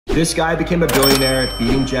This guy became a billionaire,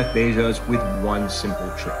 beating Jeff Bezos with one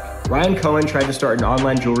simple trick. Ryan Cohen tried to start an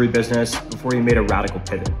online jewelry business before he made a radical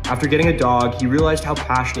pivot. After getting a dog, he realized how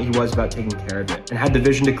passionate he was about taking care of it and had the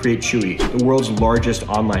vision to create Chewy, the world's largest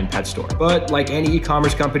online pet store. But like any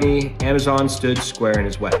e-commerce company, Amazon stood square in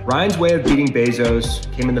his way. Ryan's way of beating Bezos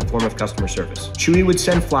came in the form of customer service. Chewy would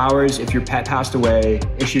send flowers if your pet passed away,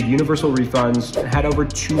 issued universal refunds, and had over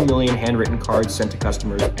 2 million handwritten cards sent to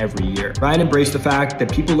customers every year. Ryan embraced the fact that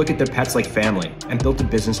people look at their pets like family and built a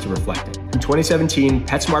business to reflect it. In 2017,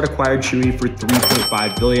 PetSmart acquired Chewy for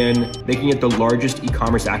 $3.5 billion, making it the largest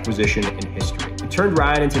e-commerce acquisition in history. It turned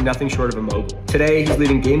Ryan into nothing short of a mogul. Today, he's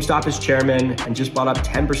leading GameStop as chairman and just bought up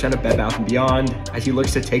 10% of Bed Bath & Beyond as he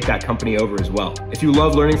looks to take that company over as well. If you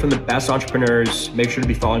love learning from the best entrepreneurs, make sure to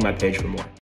be following my page for more.